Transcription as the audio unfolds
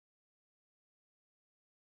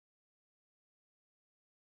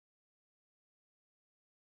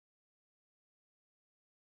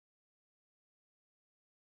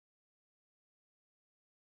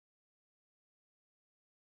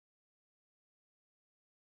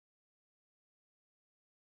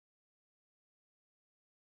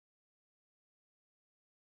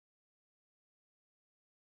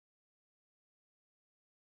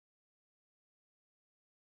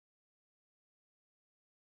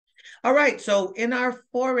All right, so in our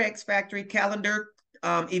Forex Factory calendar,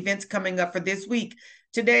 events coming up for this week.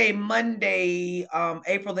 Today, Monday,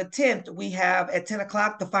 April the 10th, we have at 10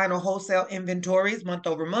 o'clock the final wholesale inventories month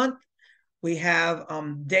over month. We have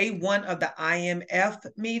day one of the IMF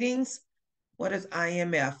meetings. What is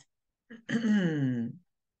IMF?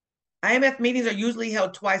 IMF meetings are usually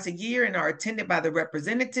held twice a year and are attended by the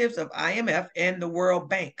representatives of IMF and the World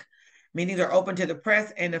Bank. Meetings are open to the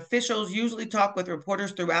press, and officials usually talk with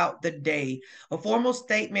reporters throughout the day. A formal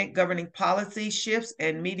statement governing policy shifts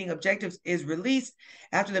and meeting objectives is released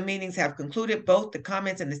after the meetings have concluded. Both the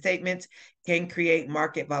comments and the statements can create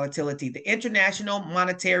market volatility. The International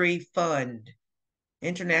Monetary Fund,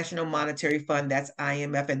 that's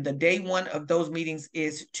IMF, and the day one of those meetings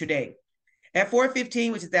is today. At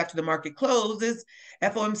 4:15, which is after the market closes,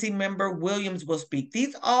 FOMC member Williams will speak.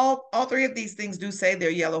 All three of these things do say they're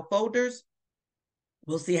yellow folders.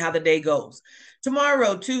 We'll see how the day goes.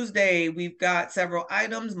 Tomorrow, Tuesday, we've got several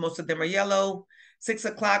items. Most of them are yellow. 6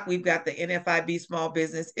 o'clock, we've got the NFIB Small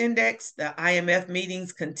Business Index. The IMF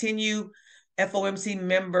meetings continue. FOMC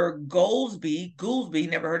member Goolsbee,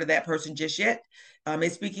 never heard of that person just yet,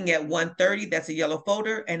 is speaking at 1:30. That's a yellow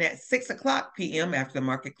folder. And at 6 o'clock p.m. after the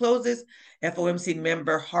market closes, FOMC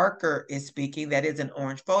member Harker is speaking. That is an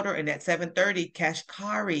orange folder. And at 7:30,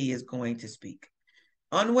 Kashkari is going to speak.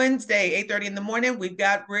 On Wednesday, 8:30 in the morning, we've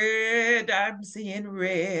got red. I'm seeing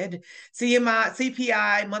red.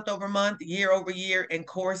 CPI month over month, year over year, and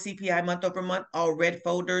core CPI month over month, all red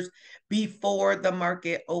folders before the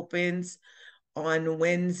market opens on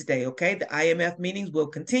Wednesday, okay? The IMF meetings will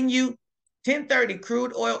continue. 10:30,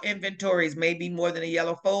 crude oil inventories may be more than a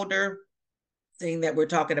yellow folder, saying that we're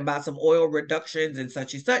talking about some oil reductions and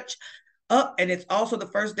such and such. And it's also the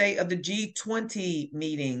first day of the G20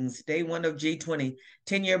 meetings, day one of G20.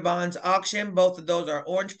 10-year bonds auction, both of those are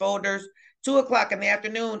orange folders. 2 o'clock in the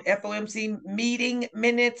afternoon, FOMC meeting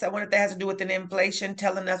minutes. I wonder if that has to do with an inflation,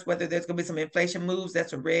 telling us whether there's going to be some inflation moves.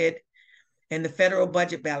 That's a red. And the federal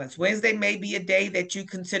budget balance. Wednesday may be a day that you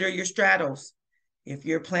consider your straddles. If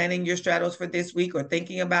you're planning your straddles for this week or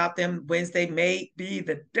thinking about them, Wednesday may be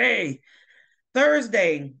the day.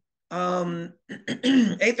 Thursday,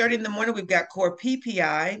 8:30 in the morning, we've got core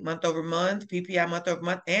PPI month over month, PPI month over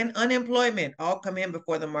month, and unemployment all come in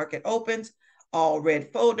before the market opens, all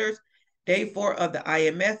red folders. Day 4 of the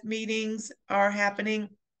IMF meetings are happening.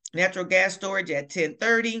 Natural gas storage at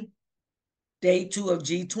 10:30. Day 2 of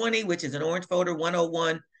G20, which is an orange folder,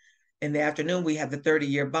 101. In the afternoon, we have the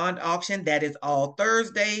 30-year bond auction. That is all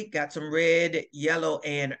Thursday. Got some red, yellow,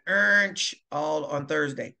 and orange all on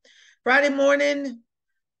Thursday. Friday morning,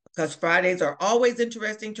 because Fridays are always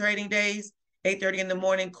interesting trading days, 8:30 in the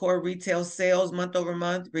morning, core retail sales month over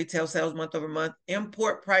month, retail sales month over month,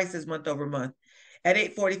 import prices month over month. At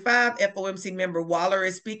 8:45, FOMC member Waller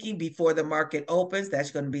is speaking before the market opens. That's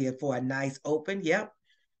going to be for a nice open. Yep.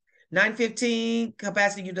 9:15,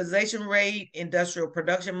 capacity utilization rate, industrial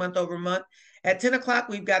production month over month. At 10 o'clock,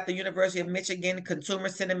 we've got the University of Michigan consumer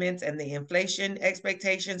sentiments and the inflation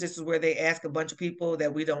expectations. This is where they ask a bunch of people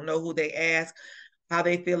that we don't know who they ask, how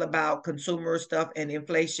they feel about consumer stuff and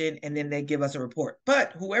inflation, and then they give us a report.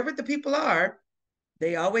 But whoever the people are,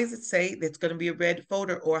 they always say it's going to be a red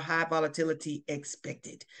folder or high volatility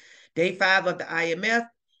expected. Day 5 of the IMF,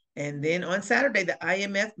 and then on Saturday, the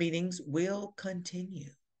IMF meetings will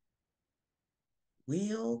continue.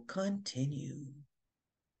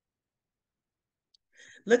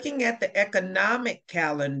 Looking at the economic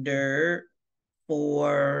calendar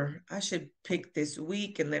I should pick this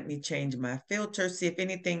week, and let me change my filter, see if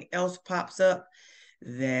anything else pops up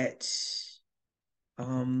that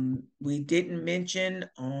we didn't mention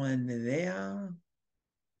on there.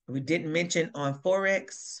 We didn't mention on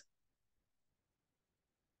Forex.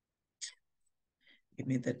 Give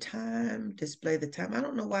me the time, display the time. I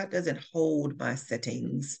don't know why it doesn't hold my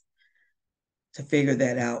settings to figure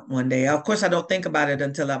that out one day. Of course, I don't think about it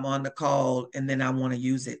until I'm on the call and then I want to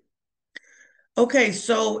use it. Okay,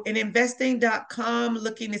 so in investing.com,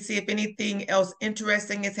 looking to see if anything else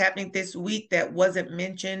interesting is happening this week that wasn't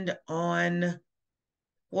mentioned on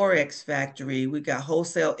Forex Factory. We got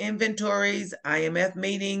wholesale inventories, IMF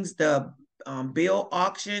meetings, the bill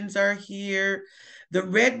auctions are here. The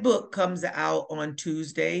Red Book comes out on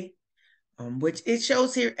Tuesday, which it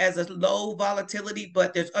shows here as a low volatility,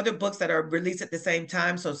 but there's other books that are released at the same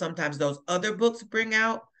time. So sometimes those other books bring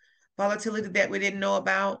out volatility that we didn't know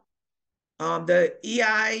about. The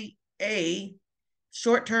EIA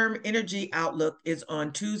short-term energy outlook is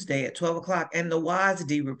on Tuesday at 12 o'clock, and the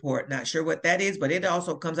WASD report, not sure what that is, but it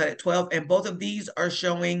also comes out at 12, and both of these are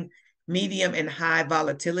showing medium and high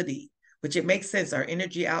volatility, which it makes sense. Our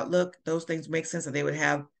energy outlook, those things make sense that they would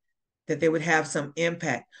have that they would have some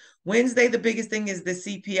impact. Wednesday, the biggest thing is the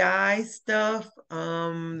CPI stuff,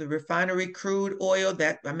 the refinery crude oil,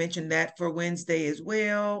 that I mentioned that for Wednesday as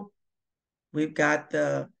well. We've got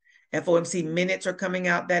the FOMC minutes are coming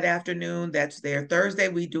out that afternoon. That's there. Thursday,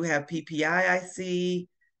 we do have PPI, I see.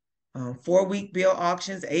 4-week bill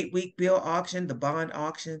auctions, 8-week bill auction, the bond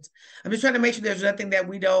auctions. I'm just trying to make sure there's nothing that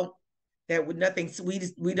we don't see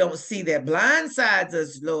that blindsides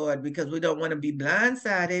us, Lord, because we don't want to be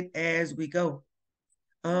blindsided as we go.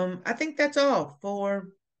 I think that's all for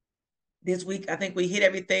this week. I think we hit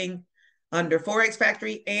everything under Forex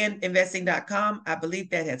Factory and investing.com. I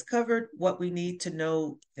believe that has covered what we need to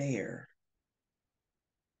know there.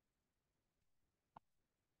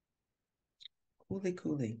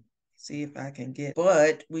 Coolly. See if I can get,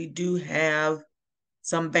 but we do have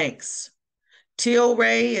some banks.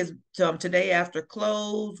 Tilray is today after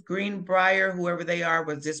close. Greenbrier, whoever they are,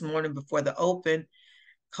 was this morning before the open.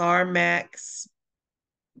 CarMax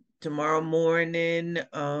tomorrow morning.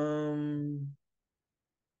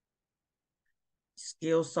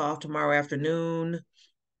 Skillsoft tomorrow afternoon.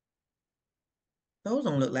 Those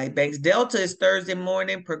don't look like banks. Delta is Thursday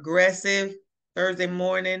morning. Progressive Thursday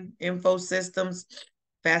morning. Info Systems,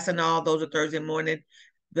 Fastenal, those are Thursday morning.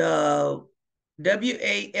 The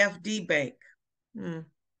WAFD Bank. Not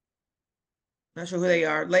sure who they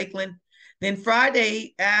are. Lakeland. Then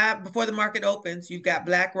Friday, before the market opens, you've got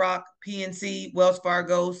BlackRock, PNC, Wells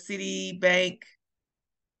Fargo, Citibank.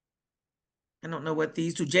 I don't know what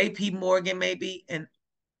these two, JP Morgan maybe, and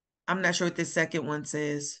I'm not sure what this second one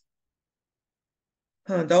says.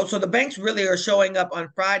 So the banks really are showing up on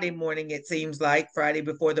Friday morning, it seems like, Friday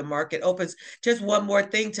before the market opens. Just one more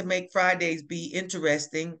thing to make Fridays be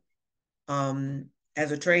interesting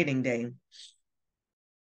as a trading day.